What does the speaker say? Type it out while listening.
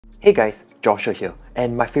Hey guys, Joshua here,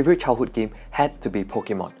 and my favorite childhood game had to be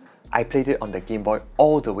Pokemon. I played it on the Game Boy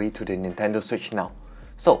all the way to the Nintendo Switch now.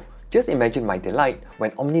 So, just imagine my delight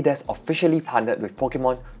when Omnidesk officially partnered with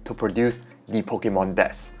Pokemon to produce the Pokemon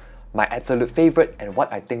Desk. My absolute favorite and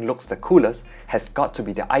what I think looks the coolest has got to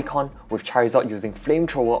be the icon with Charizard using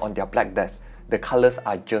Flamethrower on their black desk. The colors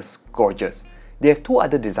are just gorgeous. They have two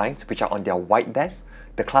other designs which are on their white desk.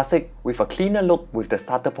 The classic with a cleaner look with the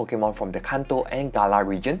starter Pokemon from the Kanto and Galar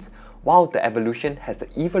regions, while the evolution has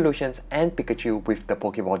the evolutions and Pikachu with the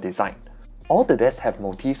Pokeball design. All the desks have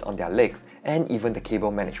motifs on their legs and even the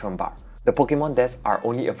cable management bar. The Pokemon desks are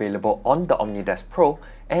only available on the Omnidesk Pro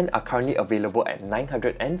and are currently available at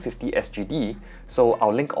 950 SGD, so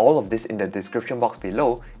I'll link all of this in the description box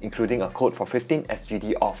below, including a code for 15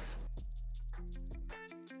 SGD off.